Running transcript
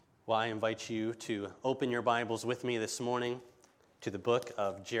Well, I invite you to open your Bibles with me this morning to the book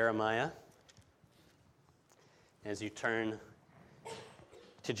of Jeremiah. As you turn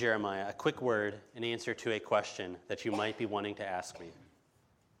to Jeremiah, a quick word in answer to a question that you might be wanting to ask me.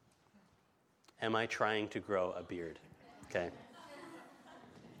 Am I trying to grow a beard? Okay.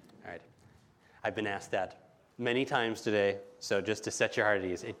 All right. I've been asked that many times today, so just to set your heart at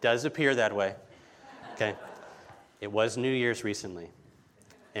ease, it does appear that way. Okay. It was New Year's recently.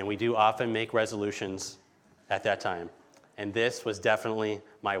 And we do often make resolutions at that time. And this was definitely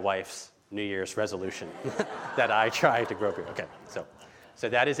my wife's New Year's resolution that I try to grow beard. Okay, so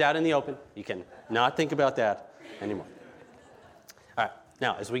that is out in the open. You can not think about that anymore. All right,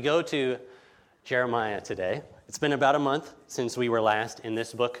 now as we go to Jeremiah today, it's been about a month since we were last in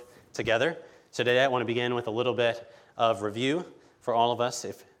this book together. So today I want to begin with a little bit of review for all of us.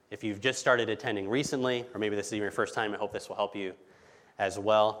 If you've just started attending recently, or maybe this is even your first time, I hope this will help you as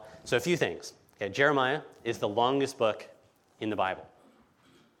well. So a few things. Okay, Jeremiah is the longest book in the Bible.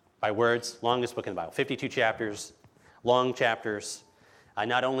 By words, longest book in the Bible. 52 chapters, long chapters.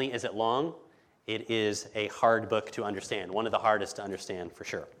 Not only is it long, it is a hard book to understand. One of the hardest to understand for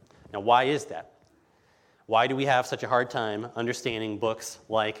sure. Now, why is that? Why do we have such a hard time understanding books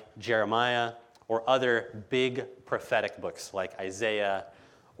like Jeremiah or other big prophetic books like Isaiah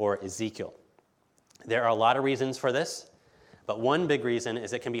or Ezekiel? There are a lot of reasons for this. But one big reason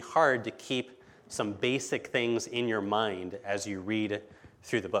is it can be hard to keep some basic things in your mind as you read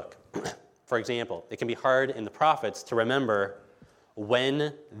through the book. For example, it can be hard in the prophets to remember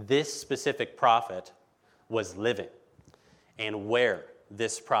when this specific prophet was living and where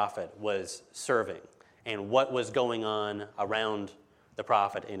this prophet was serving and what was going on around the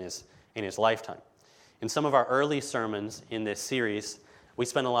prophet in his lifetime. In some of our early sermons in this series, we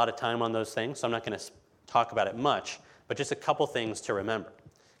spent a lot of time on those things, so I'm not going to talk about it much. But just a couple things to remember.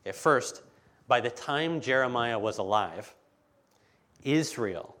 Okay, first, by the time Jeremiah was alive,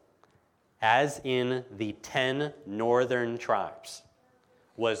 Israel, as in the 10 northern tribes,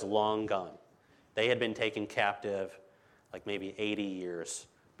 was long gone. They had been taken captive like maybe 80 years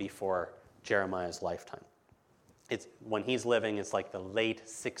before Jeremiah's lifetime. When he's living, it's like the late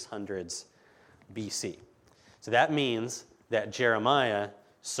 600s BC. So that means that Jeremiah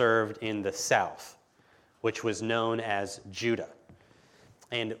served in the south, which was known as Judah.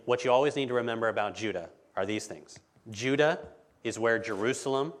 And what you always need to remember about Judah are these things. Judah is where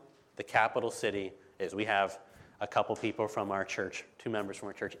Jerusalem, the capital city, is. We have a couple people from our church, 2 members from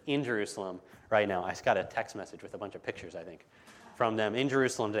our church in Jerusalem right now. I just got a text message with a bunch of pictures, I think, from them in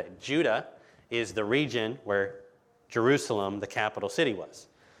Jerusalem today. Judah is the region where Jerusalem, the capital city, was.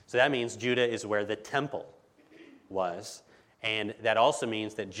 So that means Judah is where the temple was. And that also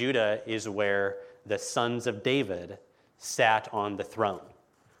means that Judah is where the sons of David sat on the throne.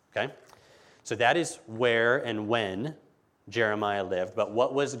 Okay? So that is where and when Jeremiah lived, but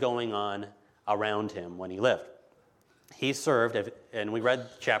what was going on around him when he lived? He served, and we read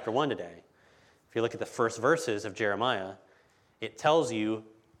chapter 1 today. If you look at the first verses of Jeremiah, it tells you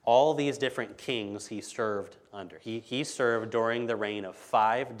all these different kings he served under. He served during the reign of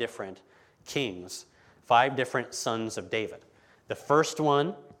 5 different kings, 5 different sons of David. The first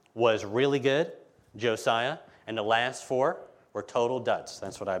one was really good, Josiah, and the last 4 were total duds.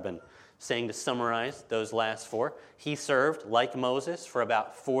 That's what I've been saying to summarize those last 4. He served, like Moses, for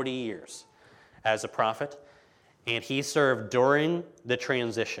about 40 years as a prophet, and he served during the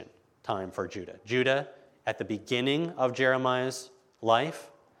transition time for Judah. Judah, at the beginning of Jeremiah's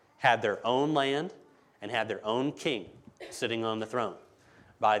life, had their own land and had their own king sitting on the throne.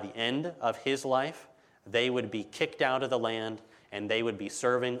 By the end of his life, they would be kicked out of the land and they would be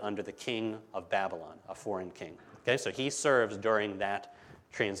serving under the king of Babylon, a foreign king. Okay, so he serves during that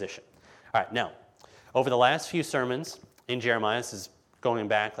transition. All right, now, over the last few sermons in Jeremiah, this is going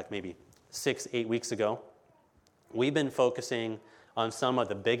back like maybe 6-8 weeks ago, we've been focusing on some of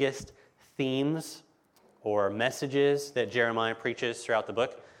the biggest themes or messages that Jeremiah preaches throughout the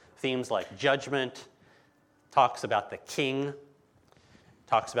book. Themes like judgment, talks about the king,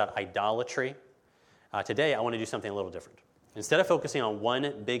 talks about idolatry. Today, I want to do something a little different. Instead of focusing on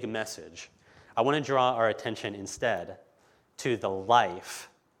one big message, I want to draw our attention instead to the life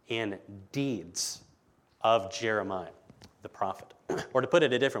and deeds of Jeremiah, the prophet. Or to put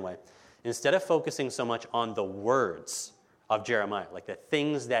it a different way, instead of focusing so much on the words of Jeremiah, like the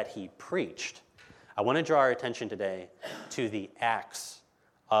things that he preached, I want to draw our attention today to the acts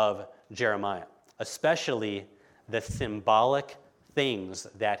of Jeremiah, especially the symbolic things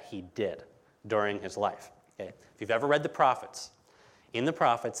that he did during his life. Okay? If you've ever read the prophets, in the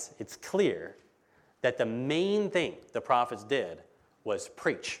prophets, it's clear that the main thing the prophets did was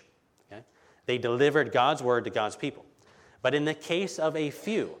preach. They delivered God's word to God's people. But in the case of a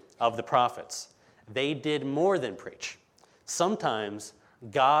few of the prophets, they did more than preach. Sometimes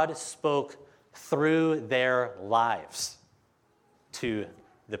God spoke through their lives to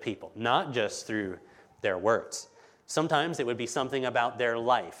the people, not just through their words. Sometimes it would be something about their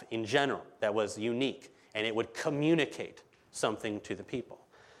life in general that was unique, and it would communicate something to the people.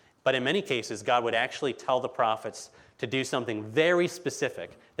 But in many cases, God would actually tell the prophets to do something very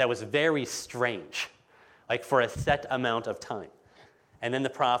specific that was very strange, like for a set amount of time. And then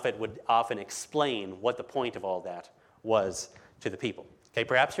the prophet would often explain what the point of all that was to the people. Okay,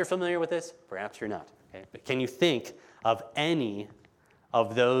 perhaps you're familiar with this, perhaps you're not. Okay? But can you think of any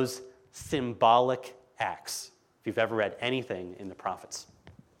of those symbolic acts, if you've ever read anything in the prophets?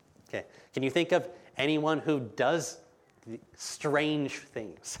 Okay, can you think of anyone who does strange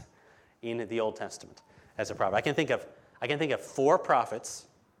things in the Old Testament as a prophet? I can think of 4 prophets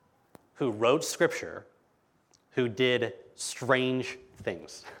who wrote scripture who did strange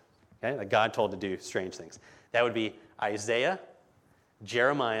things. Okay, that God told to do strange things. That would be Isaiah,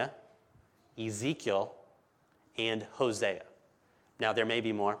 Jeremiah, Ezekiel, and Hosea. Now, there may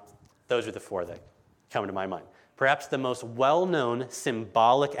be more. Those are the 4 that come to my mind. Perhaps the most well-known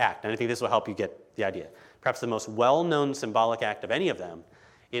symbolic act, and I think this will help you get the idea. Perhaps the most well-known symbolic act of any of them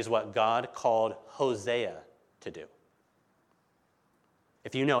is what God called Hosea to do.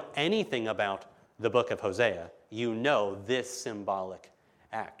 If you know anything about the book of Hosea, you know this symbolic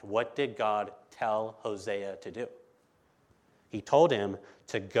act. What did God tell Hosea to do? He told him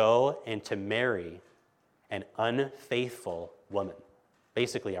to go and to marry an unfaithful woman,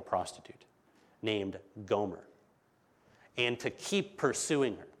 basically a prostitute, named Gomer, and to keep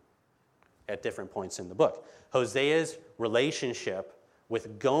pursuing her at different points in the book. Hosea's relationship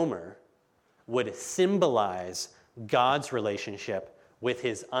with Gomer would symbolize God's relationship with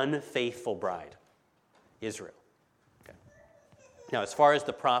his unfaithful bride, Israel. Okay. Now, as far as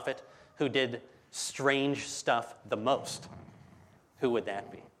the prophet who did strange stuff the most, who would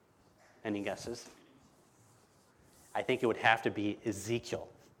that be? Any guesses? I think it would have to be Ezekiel.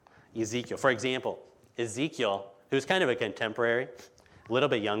 Ezekiel. For example, Ezekiel, who's kind of a contemporary, a little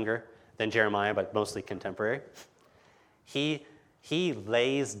bit younger than Jeremiah, but mostly contemporary, he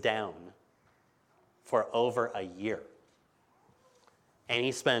lays down for over a year. And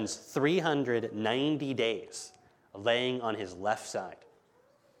he spends 390 days laying on his left side.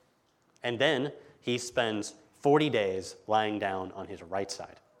 And then he spends 40 days lying down on his right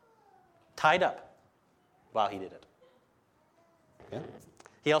side, tied up while he did it. Okay?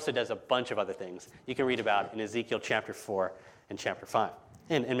 He also does a bunch of other things you can read about in Ezekiel chapter 4 and chapter 5,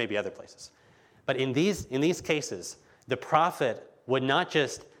 and maybe other places. But in these cases, the prophet would not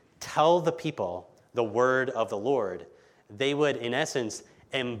just tell the people the word of the Lord. They would, in essence,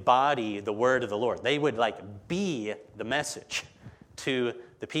 embody the word of the Lord. They would be the message to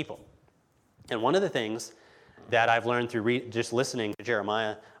the people. And one of the things that I've learned through just listening to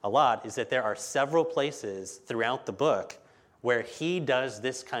Jeremiah a lot is that there are several places throughout the book where he does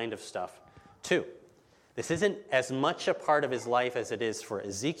this kind of stuff too. This isn't as much a part of his life as it is for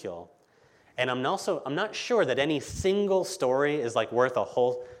Ezekiel. And I'm not sure that any single story is worth a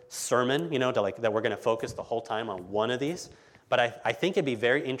whole sermon, that we're going to focus the whole time on one of these. But I think it'd be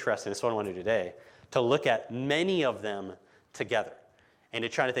very interesting, this is what I want to do today, to look at many of them together and to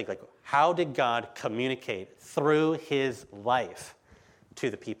try to think, how did God communicate through his life to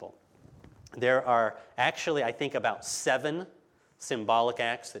the people? There are actually, I think, about 7 symbolic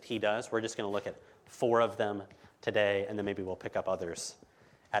acts that he does. We're just going to look at 4 of them today, and then maybe we'll pick up others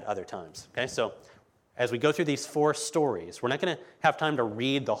at other times. Okay, so as we go through these 4 stories, we're not going to have time to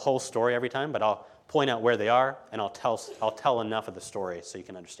read the whole story every time, but I'll point out where they are, and I'll tell enough of the story so you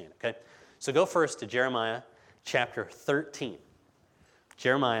can understand. Okay, so go first to Jeremiah chapter 13.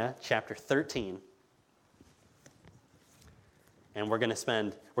 Jeremiah chapter 13. And we're going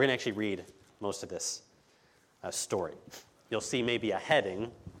to actually read most of this story. You'll see maybe a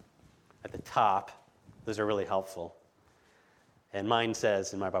heading at the top. Those are really helpful. And mine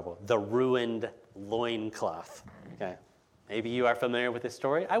says in my Bible, the ruined loincloth. Okay. Maybe you are familiar with this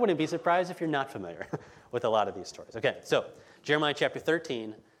story. I wouldn't be surprised if you're not familiar with a lot of these stories. Okay, so Jeremiah chapter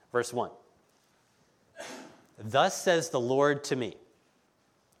 13, verse 1. Thus says the Lord to me,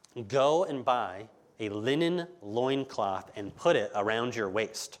 go and buy a linen loincloth and put it around your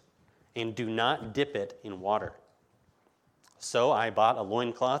waist, and do not dip it in water. So I bought a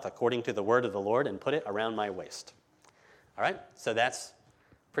loincloth according to the word of the Lord and put it around my waist. All right, so that's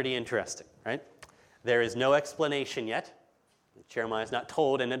pretty interesting, right? There is no explanation yet. Jeremiah is not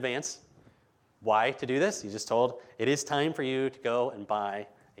told in advance why to do this. He's just told, it is time for you to go and buy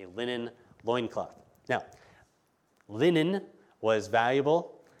a linen loincloth. Now, linen was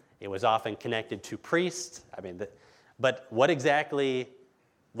valuable. It was often connected to priests. But what exactly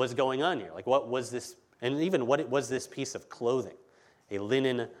was going on here? Like, what was this, and even what was this piece of clothing? A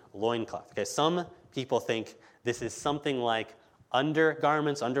linen loincloth. Okay, some people think this is something like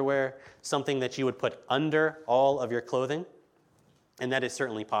undergarments, underwear, something that you would put under all of your clothing, and that is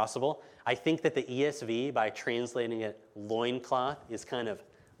certainly possible. I think that the ESV, by translating it loincloth, is kind of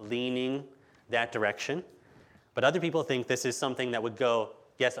leaning that direction. But other people think this is something that would go,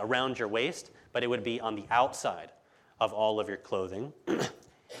 yes, around your waist, but it would be on the outside of all of your clothing.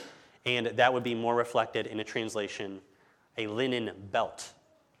 And that would be more reflected in a translation, a linen belt,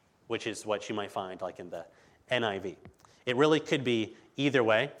 which is what you might find like in the NIV. It really could be either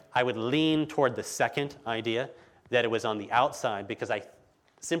way. I would lean toward the second idea, that it was on the outside, because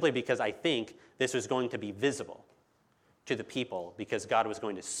I think this was going to be visible to the people, because God was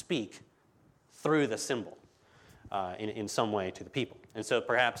going to speak through the symbol in some way to the people. And so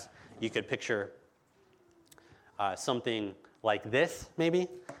perhaps you could picture something like this, maybe,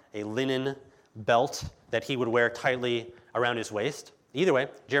 a linen belt that he would wear tightly around his waist. Either way,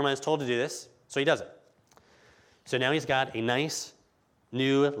 Jeremiah is told to do this, so he does it. So now he's got a nice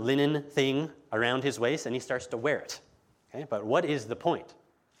new linen thing around his waist, and he starts to wear it. Okay? But what is the point?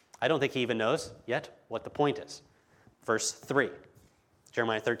 I don't think he even knows yet what the point is. Verse 3,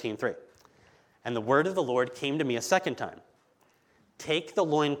 Jeremiah 13:3. And the word of the Lord came to me a second time. Take the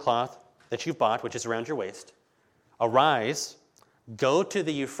loincloth that you've bought, which is around your waist, arise, go to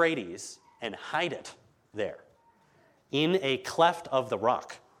the Euphrates, and hide it there, in a cleft of the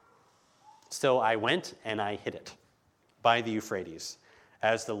rock. So I went and I hid it by the Euphrates,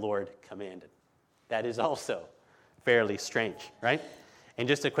 as the Lord commanded. That is also fairly strange, right? And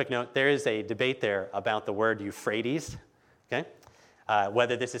just a quick note, there is a debate there about the word Euphrates, okay?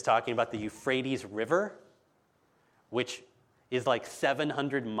 Whether this is talking about the Euphrates River, which is like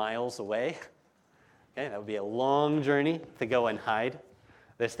 700 miles away. Okay, that would be a long journey to go and hide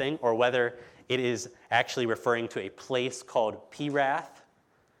this thing, or whether it is actually referring to a place called Perath,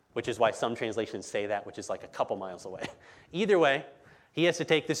 which is why some translations say that, which is like a couple miles away. Either way, he has to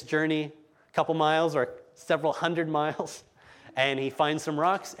take this journey a couple miles or several hundred miles, and he finds some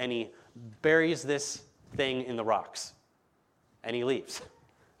rocks, and he buries this thing in the rocks, and he leaves.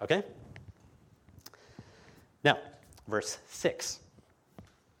 Okay? Now, verse 6.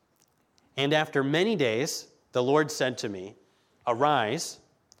 And after many days, the Lord said to me, arise,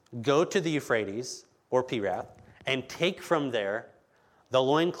 go to the Euphrates, or Perath, and take from there the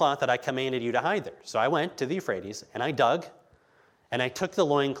loincloth that I commanded you to hide there. So I went to the Euphrates, and I dug, and I took the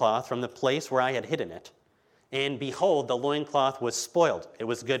loincloth from the place where I had hidden it. And behold, the loincloth was spoiled. It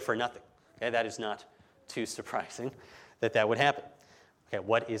was good for nothing. Okay, that is not too surprising that that would happen. Okay,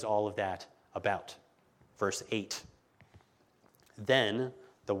 what is all of that about? Verse 8. Then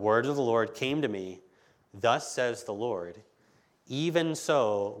the word of the Lord came to me, thus says the Lord, even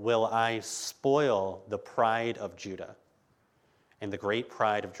so will I spoil the pride of Judah and the great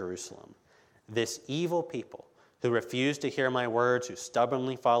pride of Jerusalem. This evil people who refuse to hear my words, who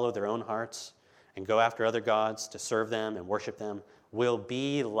stubbornly follow their own hearts and go after other gods to serve them and worship them, will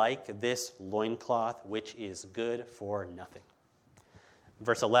be like this loincloth, which is good for nothing.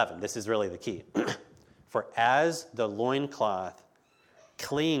 Verse 11, this is really the key. For as the loincloth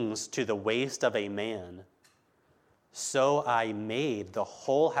clings to the waist of a man, so I made the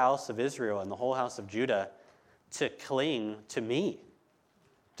whole house of Israel and the whole house of Judah to cling to me,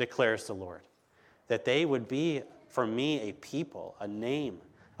 declares the Lord. That they would be for me a people, a name,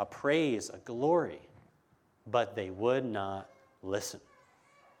 a praise, a glory, but they would not listen.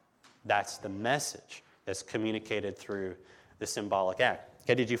 That's the message that's communicated through the symbolic act.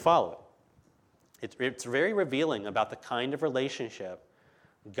 Okay, did you follow it? It's very revealing about the kind of relationship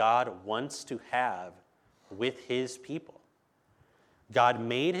God wants to have with his people. God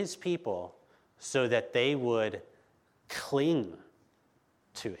made his people so that they would cling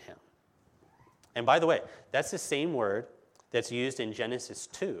to him. And by the way, that's the same word that's used in Genesis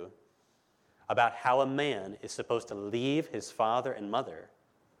 2 about how a man is supposed to leave his father and mother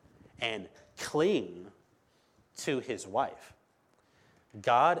and cling to his wife.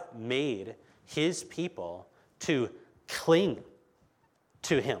 God made his people to cling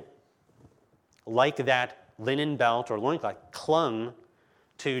to him, like that linen belt or loincloth clung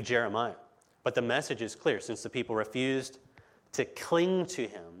to Jeremiah. But the message is clear. Since the people refused to cling to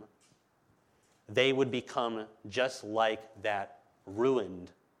him, they would become just like that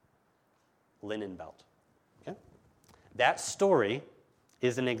ruined linen belt. Okay? That story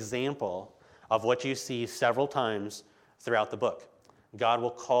is an example of what you see several times throughout the book. God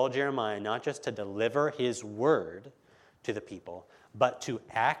will call Jeremiah not just to deliver his word to the people, but to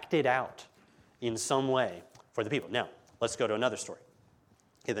act it out in some way for the people. Now, let's go to another story.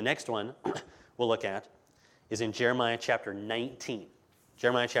 Okay, the next one we'll look at is in Jeremiah chapter 19.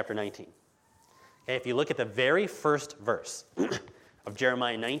 Jeremiah chapter 19. Okay, if you look at the very first verse of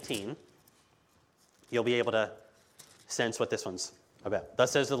Jeremiah 19, you'll be able to sense what this one's about.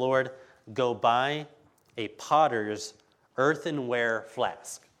 Thus says the Lord, go buy a potter's earthenware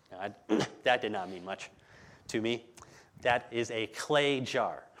flask. Now, that did not mean much to me. That is a clay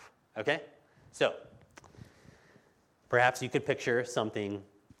jar. Okay? So, perhaps you could picture something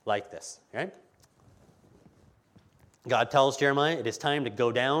like this. Right? God tells Jeremiah it is time to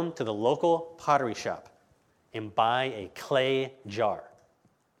go down to the local pottery shop and buy a clay jar.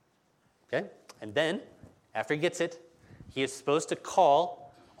 Okay? And then, after he gets it, he is supposed to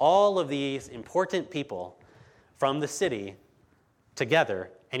call all of these important people from the city together,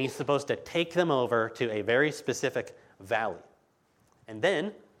 and he's supposed to take them over to a very specific valley. And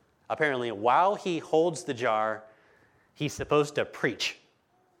then, apparently, while he holds the jar, he's supposed to preach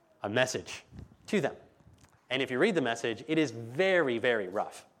a message to them. And if you read the message, it is very, very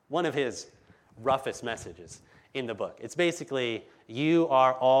rough. One of his roughest messages in the book. It's basically, you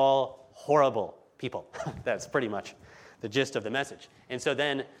are all horrible people. That's pretty much the gist of the message. And so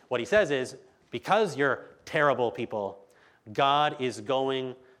then what he says is, because you're terrible people, God is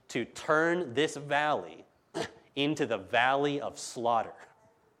going to turn this valley into the valley of slaughter.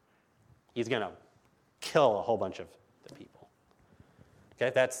 He's going to kill a whole bunch of the people.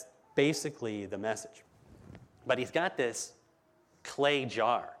 Okay, that's basically the message. But he's got this clay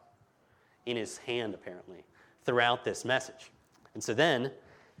jar in his hand, apparently, throughout this message. And so then,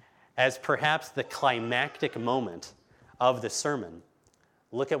 as perhaps the climactic moment of the sermon,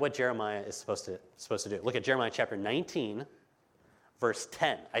 look at what Jeremiah is supposed to do. Look at Jeremiah chapter 19, verse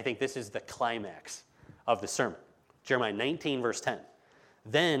 10. I think this is the climax of the sermon. Jeremiah 19, verse 10.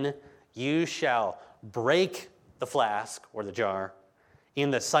 Then you shall break the flask or the jar in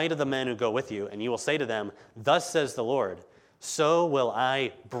the sight of the men who go with you, and you will say to them, thus says the Lord, so will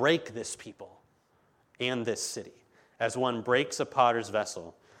I break this people and this city, as one breaks a potter's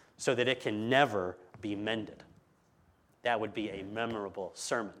vessel, so that it can never be mended. That would be a memorable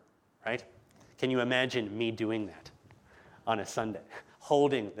sermon, right? Can you imagine me doing that on a Sunday,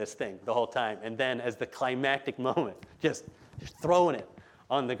 holding this thing the whole time, and then as the climactic moment, just throwing it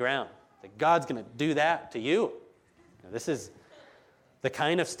on the ground? That God's going to do that to you. Now, this is the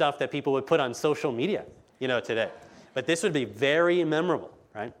kind of stuff that people would put on social media, today. But this would be very memorable,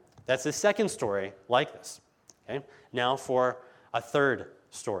 right? That's the second story like this. Okay? Now for a third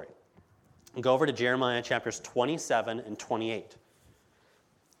story. Go over to Jeremiah chapters 27 and 28.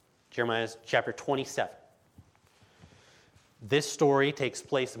 Jeremiah chapter 27. This story takes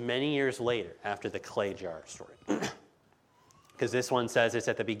place many years later after the clay jar story. Because this one says it's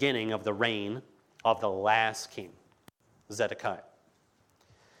at the beginning of the reign of the last king, Zedekiah.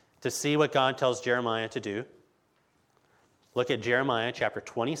 To see what God tells Jeremiah to do, look at Jeremiah chapter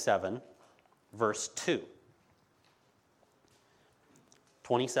 27, verse 2.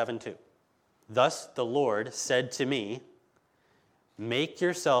 27:2. Thus the Lord said to me, make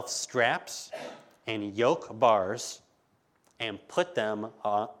yourself straps and yoke bars and put them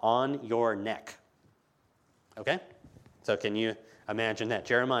on your neck. Okay? So can you imagine that?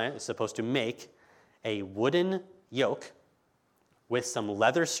 Jeremiah is supposed to make a wooden yoke with some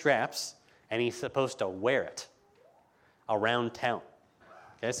leather straps, and he's supposed to wear it around town.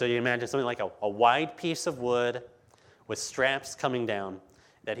 Okay, so you imagine something like a wide piece of wood with straps coming down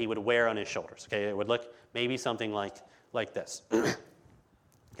that he would wear on his shoulders. Okay, it would look maybe something like this.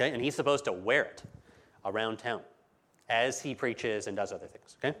 Okay, and he's supposed to wear it around town as he preaches and does other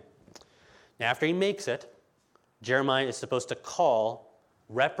things. Okay? Now, after he makes it, Jeremiah is supposed to call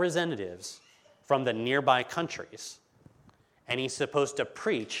representatives from the nearby countries, and he's supposed to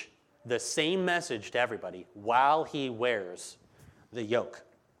preach the same message to everybody while he wears the yoke.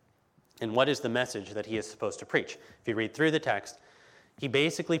 And what is the message that he is supposed to preach? If you read through the text, he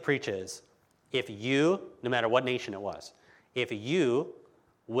basically preaches, if you, no matter what nation it was, if you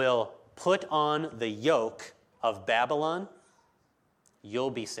will put on the yoke of Babylon,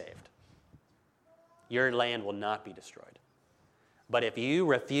 you'll be saved. Your land will not be destroyed. But if you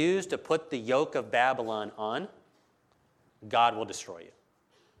refuse to put the yoke of Babylon on, God will destroy you.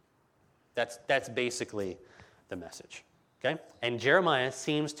 That's basically the message. Okay? And Jeremiah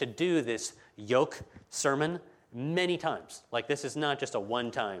seems to do this yoke sermon many times. Like, this is not just a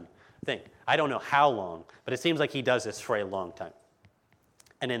one-time thing. I don't know how long, but it seems like he does this for a long time.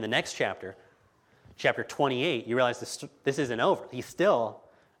 And in the next chapter, Chapter 28, you realize this isn't over. He's still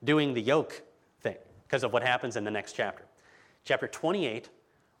doing the yoke thing because of what happens in the next chapter. Chapter 28,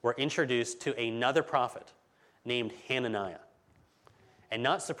 we're introduced to another prophet named Hananiah. And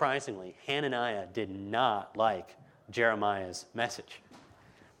not surprisingly, Hananiah did not like Jeremiah's message.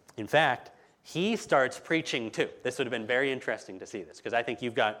 In fact, he starts preaching too. This would have been very interesting to see this, because I think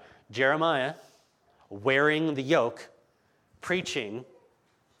you've got Jeremiah wearing the yoke, preaching,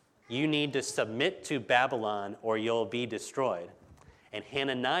 you need to submit to Babylon or you'll be destroyed. And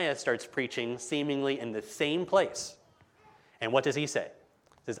Hananiah starts preaching seemingly in the same place. And what does he say?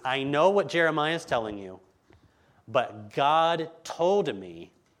 He says, I know what Jeremiah is telling you, but God told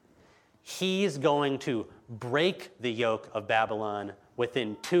me he's going to break the yoke of Babylon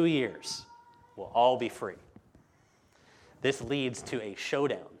within 2 years. We'll all be free. This leads to a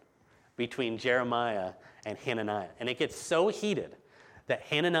showdown between Jeremiah and Hananiah. And it gets so heated that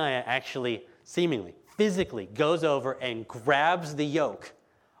Hananiah actually, seemingly, physically goes over and grabs the yoke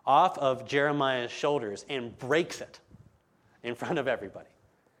off of Jeremiah's shoulders and breaks it in front of everybody.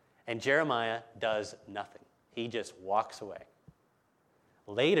 And Jeremiah does nothing. He just walks away.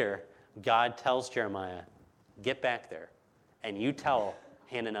 Later, God tells Jeremiah, get back there, and you tell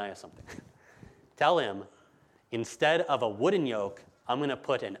Hananiah something. Tell him, instead of a wooden yoke, I'm going to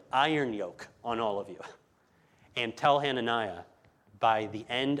put an iron yoke on all of you. And tell Hananiah, by the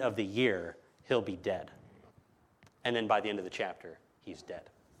end of the year, he'll be dead. And then by the end of the chapter, he's dead.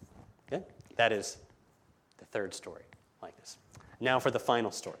 Okay? That is the third story like this. Now for the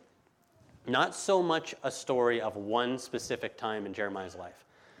final story. Not so much a story of one specific time in Jeremiah's life.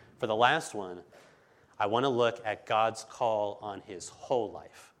 For the last one, I want to look at God's call on his whole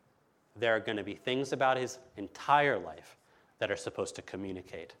life. There are going to be things about his entire life that are supposed to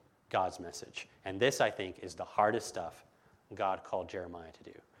communicate God's message. And this, I think, is the hardest stuff God called Jeremiah to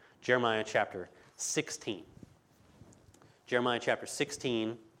do. Jeremiah chapter 16. Jeremiah chapter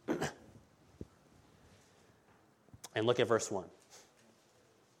 16, and look at verse 1.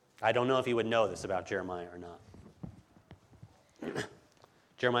 I don't know if you would know this about Jeremiah or not.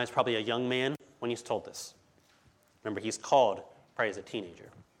 Jeremiah is probably a young man when he's told this. Remember, he's called probably as a teenager.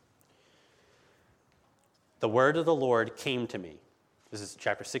 The word of the Lord came to me. This is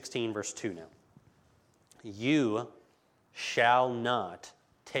chapter 16, verse 2 now. You shall not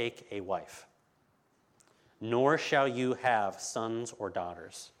take a wife, nor shall you have sons or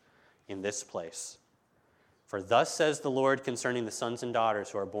daughters in this place. For thus says the Lord concerning the sons and daughters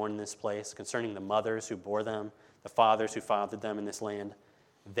who are born in this place, concerning the mothers who bore them, the fathers who fathered them in this land,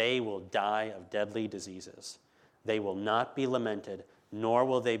 they will die of deadly diseases. They will not be lamented, nor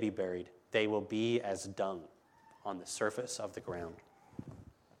will they be buried. They will be as dung on the surface of the ground.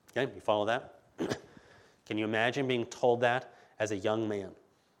 Okay, you follow that? Can you imagine being told that as a young man?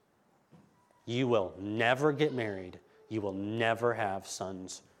 You will never get married. You will never have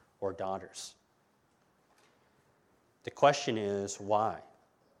sons or daughters. The question is, why?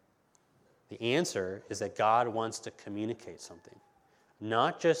 The answer is that God wants to communicate something,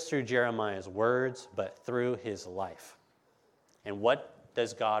 not just through Jeremiah's words, but through his life. And what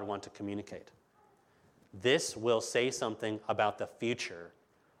does God want to communicate? This will say something about the future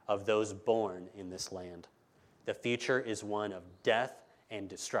of those born in this land. The future is one of death and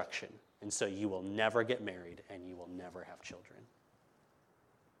destruction, and so you will never get married and you will never have children.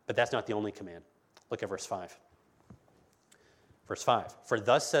 But that's not the only command. Look at verse 5. Verse 5, for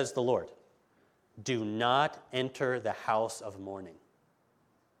thus says the Lord, do not enter the house of mourning,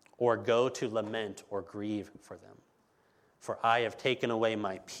 or go to lament or grieve for them. For I have taken away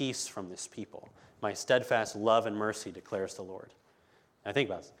my peace from this people. My steadfast love and mercy declares the Lord. Now think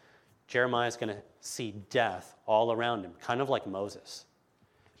about this. Jeremiah is going to see death all around him, kind of like Moses.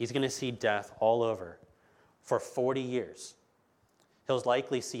 He's going to see death all over for 40 years. He'll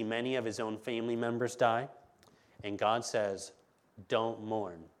likely see many of his own family members die, and God says, don't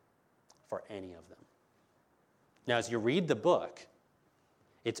mourn for any of them. Now, as you read the book,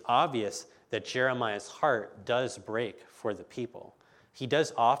 it's obvious that Jeremiah's heart does break for the people. He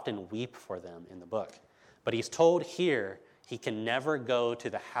does often weep for them in the book. But he's told here he can never go to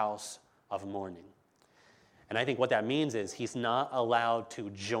the house of mourning. And I think what that means is he's not allowed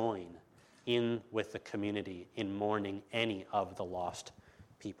to join in with the community in mourning any of the lost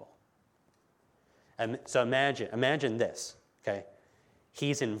people. And so imagine this, okay?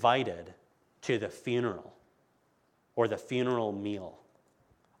 He's invited to the funeral or the funeral meal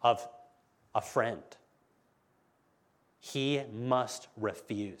of a friend. He must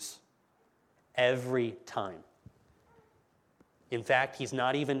refuse every time. In fact, he's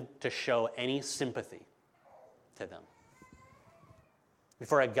not even to show any sympathy to them.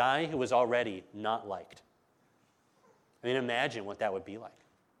 for a guy who was already not liked. I mean, imagine what that would be like.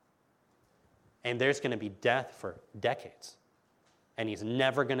 And there's going to be death for decades. And he's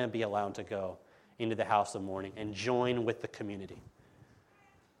never going to be allowed to go into the house of mourning and join with the community.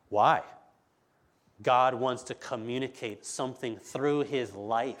 Why? God wants to communicate something through his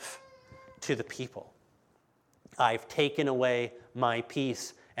life to the people. I've taken away my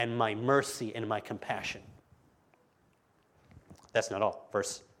peace and my mercy and my compassion. That's not all.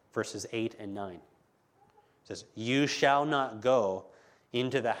 Verses 8 and 9. It says, you shall not go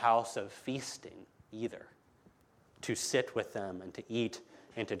into the house of feasting either, to sit with them and to eat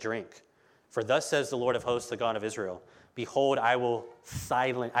and to drink. For thus says the Lord of hosts, the God of Israel, behold, I will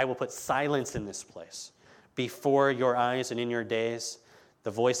put silence in this place. Before your eyes and in your days,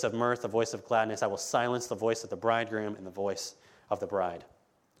 the voice of mirth, the voice of gladness, I will silence the voice of the bridegroom and the voice of the bride.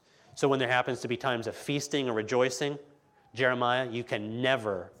 So when there happens to be times of feasting or rejoicing, Jeremiah, you can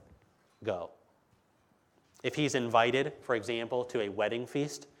never go. If he's invited, for example, to a wedding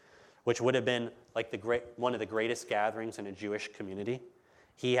feast, which would have been like one of the greatest gatherings in a Jewish community,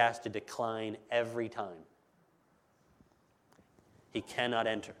 he has to decline every time. He cannot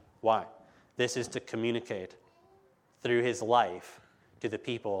enter. Why? This is to communicate through his life to the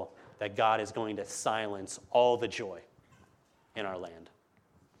people that God is going to silence all the joy in our land.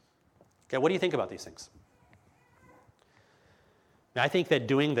 Okay, what do you think about these things? Now, I think that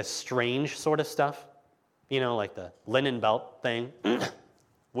doing the strange sort of stuff, like the linen belt thing,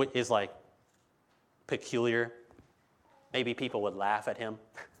 is like peculiar. Maybe people would laugh at him,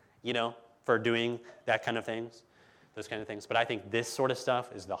 for doing that kind of things, those kind of things. But I think this sort of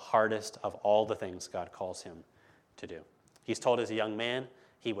stuff is the hardest of all the things God calls him to do. He's told as a young man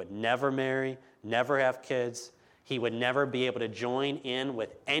he would never marry, never have kids. He would never be able to join in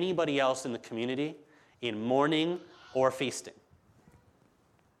with anybody else in the community in mourning or feasting.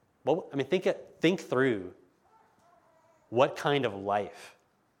 Well, think through what kind of life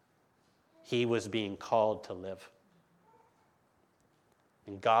he was being called to live.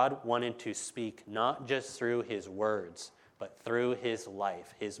 And God wanted to speak not just through his words, but through his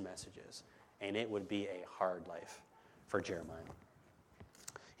life, his messages. And it would be a hard life for Jeremiah.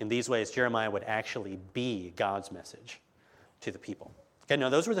 In these ways, Jeremiah would actually be God's message to the people. Okay, now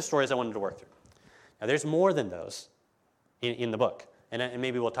those were the stories I wanted to work through. Now there's more than those in the book. And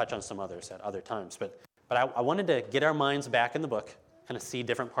maybe we'll touch on some others at other times. But I wanted to get our minds back in the book, kind of see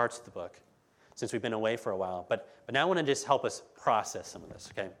different parts of the book, since we've been away for a while. But now I want to just help us process some of this,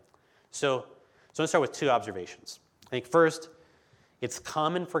 okay? So let's start with two observations. I think first, it's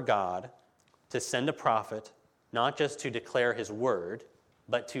common for God to send a prophet not just to declare his word,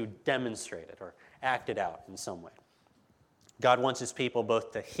 but to demonstrate it or act it out in some way. God wants his people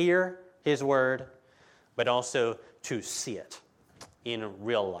both to hear his word, but also to see it in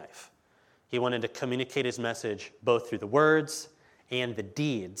real life. He wanted to communicate his message both through the words and the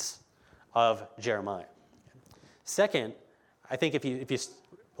deeds of Jeremiah. Second, I think if you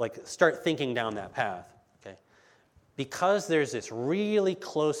start thinking down that path, okay, because there's this really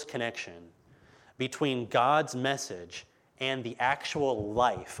close connection between God's message and the actual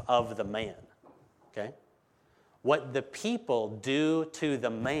life of the man, okay, what the people do to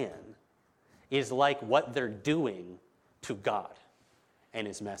the man is like what they're doing to God and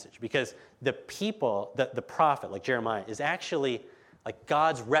his message. Because the people, the prophet, like Jeremiah, is actually like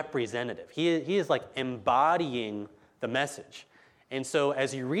God's representative. He is like embodying the message. And so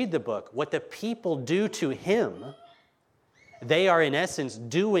as you read the book, what the people do to him, they are in essence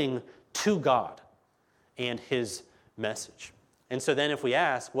doing to God and his message. And so then if we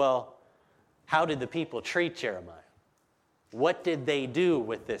ask, well, how did the people treat Jeremiah? What did they do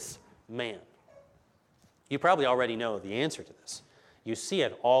with this man? You probably already know the answer to this. You see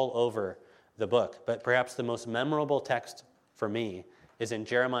it all over the book. But perhaps the most memorable text for me is in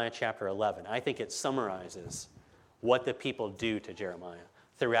Jeremiah chapter 11. I think it summarizes what the people do to Jeremiah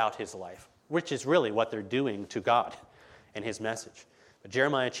throughout his life, which is really what they're doing to God and his message. But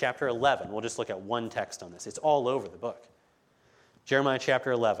Jeremiah chapter 11, we'll just look at one text on this. It's all over the book. Jeremiah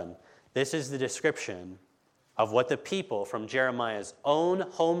chapter 11, this is the description of what the people from Jeremiah's own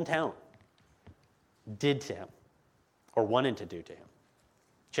hometown did to him, or wanted to do to him.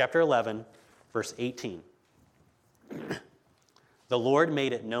 Chapter 11, verse 18. The Lord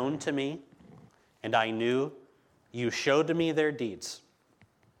made it known to me, and I knew. You showed to me their deeds.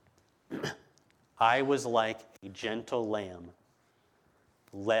 I was like a gentle lamb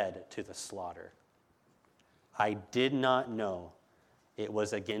led to the slaughter. I did not know it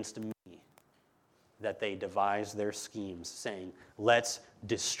was against me that they devised their schemes, saying, let's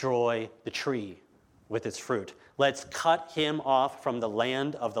destroy the tree with its fruit. Let's cut him off from the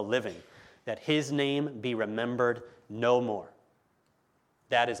land of the living, that his name be remembered no more.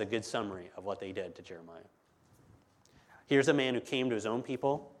 That is a good summary of what they did to Jeremiah. Here's a man who came to his own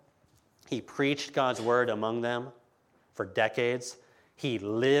people. He preached God's word among them for decades. He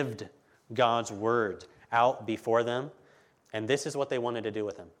lived God's word out before them. And this is what they wanted to do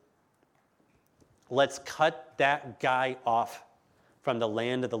with him. Let's cut that guy off from the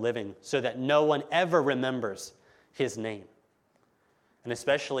land of the living so that no one ever remembers his name. And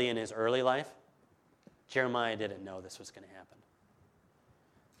especially in his early life, Jeremiah didn't know this was going to happen.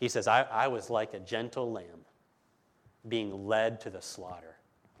 He says, I was like a gentle lamb being led to the slaughter.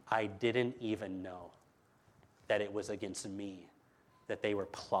 I didn't even know that it was against me that they were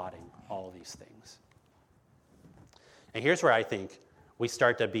plotting all these things. And here's where I think we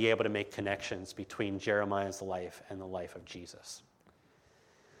start to be able to make connections between Jeremiah's life and the life of Jesus.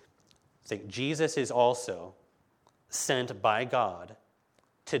 Jesus is also sent by God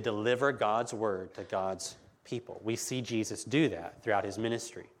to deliver God's word to God's people. We see Jesus do that throughout his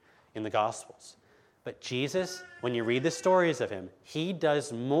ministry in the Gospels. But Jesus, when you read the stories of him, he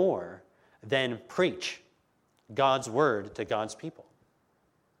does more than preach God's word to God's people.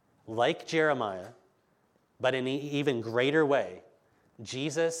 Like Jeremiah, but in an even greater way,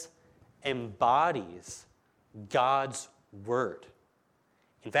 Jesus embodies God's word.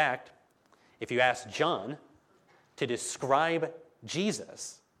 In fact, if you ask John to describe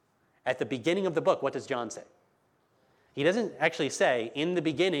Jesus at the beginning of the book, what does John say? He doesn't actually say, in the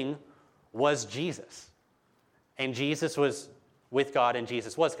beginning was Jesus, and Jesus was with God, and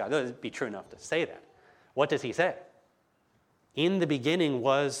Jesus was God. That would be true enough to say that. What does he say? In the beginning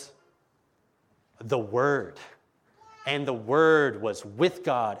was the Word, and the Word was with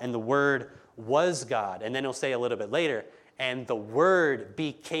God, and the Word was God. And then he'll say a little bit later, and the Word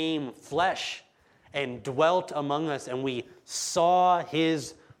became flesh and dwelt among us, and we saw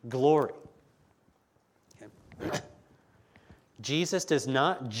his glory. Okay. Jesus does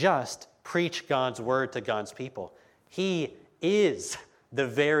not just preach God's word to God's people. He is the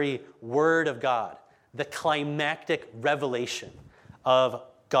very Word of God, the climactic revelation of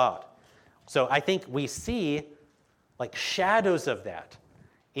God. So I think we see like shadows of that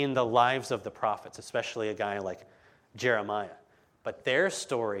in the lives of the prophets, especially a guy like Jeremiah. But their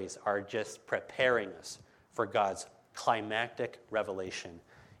stories are just preparing us for God's climactic revelation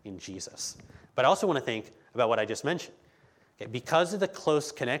in Jesus. But I also want to think about what I just mentioned. Okay, because of the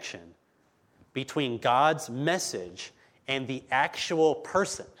close connection between God's message and the actual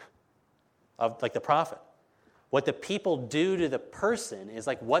person of like the prophet, what the people do to the person is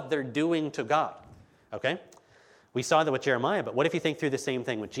like what they're doing to God. Okay? We saw that with Jeremiah, but what if you think through the same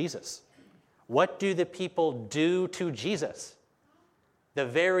thing with Jesus? What do the people do to Jesus? The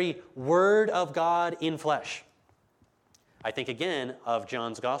very Word of God in flesh. I think again of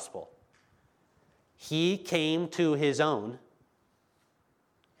John's Gospel. He came to his own,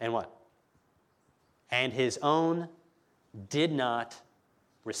 and what? And his own did not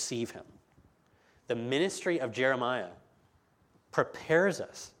receive him. The ministry of Jeremiah prepares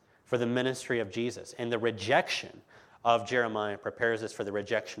us for the ministry of Jesus, and the rejection of Jeremiah prepares us for the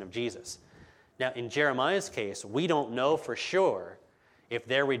rejection of Jesus. Now, in Jeremiah's case, we don't know for sure if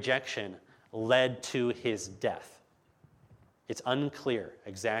their rejection led to his death. It's unclear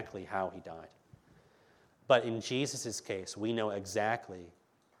exactly how he died. But in Jesus' case, we know exactly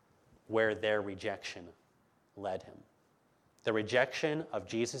where their rejection led him. The rejection of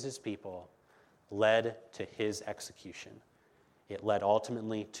Jesus' people led to his execution. It led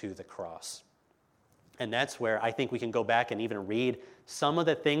ultimately to the cross. And that's where I think we can go back and even read some of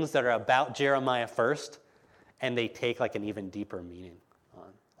the things that are about Jeremiah first, and they take like an even deeper meaning on.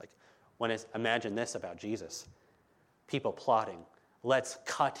 Like imagine this about Jesus. People plotting, let's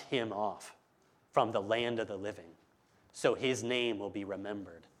cut him off from the land of the living so his name will be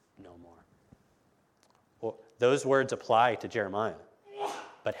remembered no more. Well, those words apply to Jeremiah,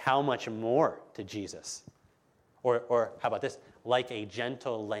 but how much more to Jesus? Or how about this? Like a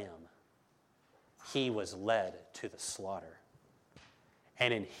gentle lamb, he was led to the slaughter.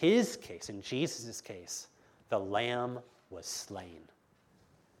 And in his case, in Jesus' case, the lamb was slain.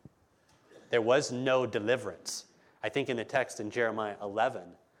 There was no deliverance. I think in the text in Jeremiah 11,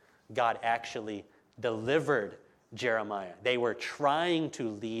 God actually delivered Jeremiah. They were trying to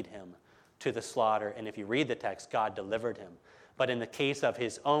lead him to the slaughter, and if you read the text, God delivered him. But in the case of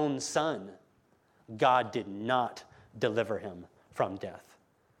his own son, God did not deliver him from death.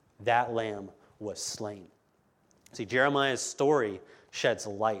 That lamb was slain. See, Jeremiah's story sheds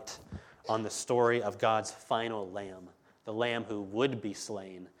light on the story of God's final lamb, the lamb who would be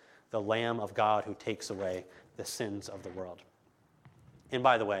slain, the Lamb of God who takes away the sins of the world. And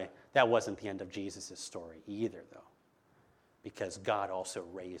by the way, that wasn't the end of Jesus' story either, though, because God also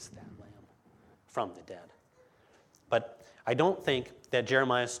raised that Lamb from the dead. But I don't think that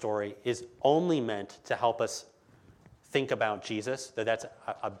Jeremiah's story is only meant to help us think about Jesus, though that's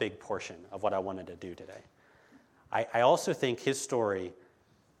a big portion of what I wanted to do today. I also think his story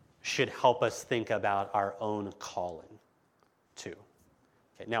should help us think about our own calling, too.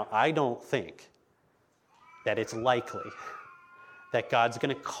 Okay, now, I don't think that it's likely that God's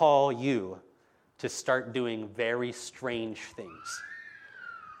going to call you to start doing very strange things,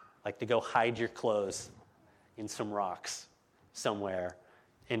 like to go hide your clothes in some rocks somewhere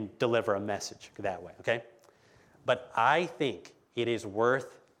and deliver a message that way, okay? But I think it is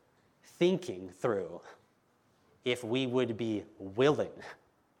worth thinking through if we would be willing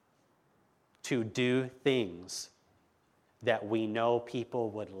to do things that we know people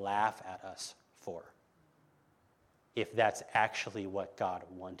would laugh at us for, if that's actually what God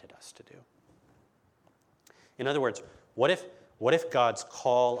wanted us to do. In other words, what if God's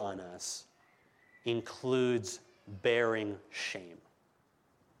call on us includes bearing shame,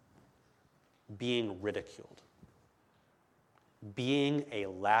 being ridiculed, being a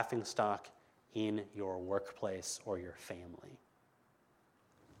laughingstock in your workplace or your family?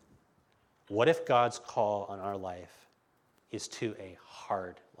 What if God's call on our life is to a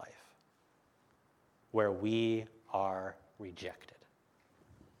hard life where we are rejected?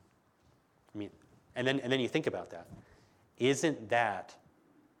 I mean, and then you think about that. Isn't that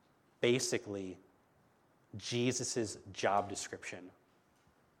basically Jesus' job description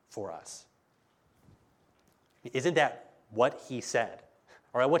for us? Isn't that what he said,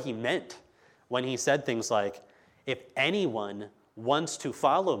 or what he meant when he said things like, if anyone wants to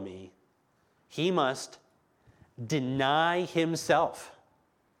follow me, he must deny himself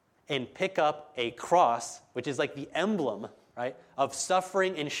and pick up a cross, which is like the emblem, right, of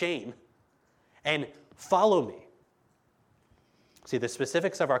suffering and shame, and follow me. See, the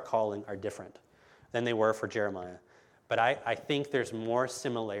specifics of our calling are different than they were for Jeremiah, but I think there's more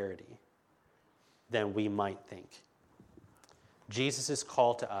similarity than we might think. Jesus'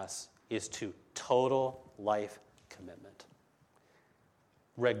 call to us is to total life commitment,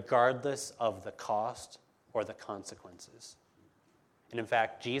 regardless of the cost or the consequences. And in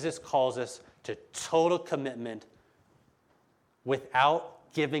fact, Jesus calls us to total commitment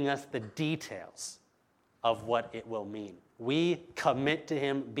without giving us the details of what it will mean. We commit to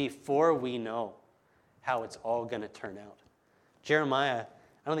him before we know how it's all going to turn out. Jeremiah,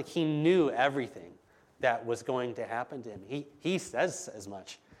 I don't think he knew everything that was going to happen to him. He says as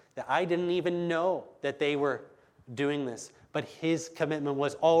much, that I didn't even know that they were doing this, but his commitment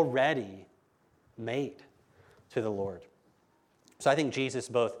was already made to the Lord. So I think Jesus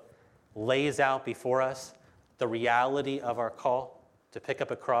both lays out before us the reality of our call to pick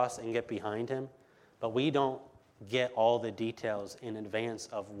up a cross and get behind him, but we don't get all the details in advance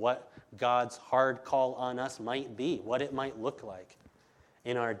of what God's hard call on us might be, what it might look like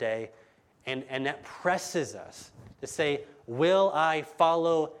in our day. And that presses us to say, will I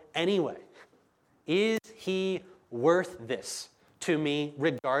follow anyway? Is he worth this to me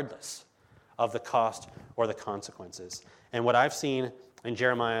regardless of the cost or the consequences? And what I've seen in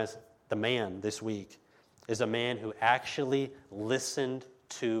Jeremiah's the man this week is a man who actually listened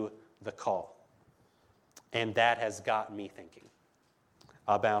to the call. And that has got me thinking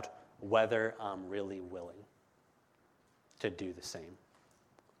about whether I'm really willing to do the same.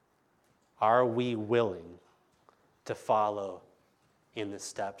 Are we willing to follow in the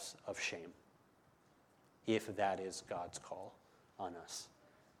steps of shame, if that is God's call on us?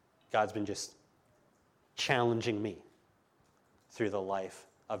 God's been just challenging me through the life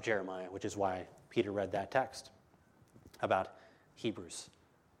of Jeremiah, which is why Peter read that text about Hebrews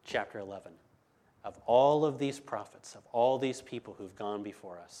chapter 11. Of all of these prophets, of all these people who've gone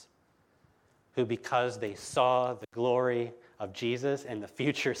before us, who because they saw the glory of Jesus and the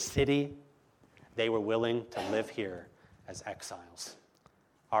future city, they were willing to live here as exiles.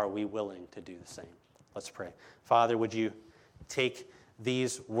 Are we willing to do the same? Let's pray. Father, would you take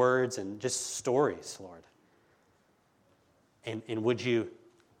these words and just stories, Lord, and would you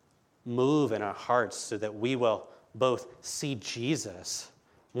move in our hearts so that we will both see Jesus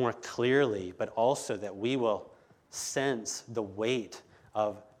more clearly, but also that we will sense the weight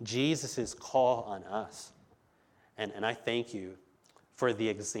of Jesus' call on us. And I thank you for the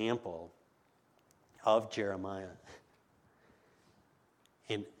example of Jeremiah.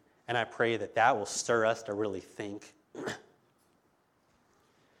 And I pray that that will stir us to really think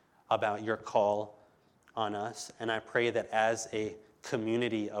about your call on us. And I pray that as a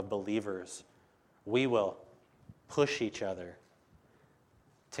community of believers, we will push each other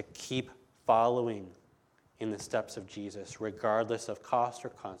to keep following in the steps of Jesus, regardless of cost or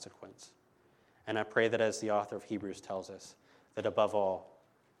consequence. And I pray that, as the author of Hebrews tells us, that above all,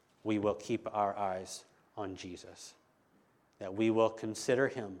 we will keep our eyes on Jesus, that we will consider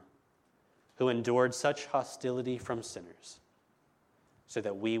him who endured such hostility from sinners, so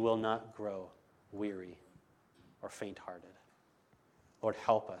that we will not grow weary or faint-hearted. Lord,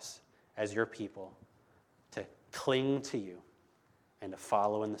 help us as your people to cling to you and to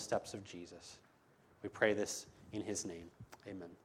follow in the steps of Jesus. We pray this in his name. Amen.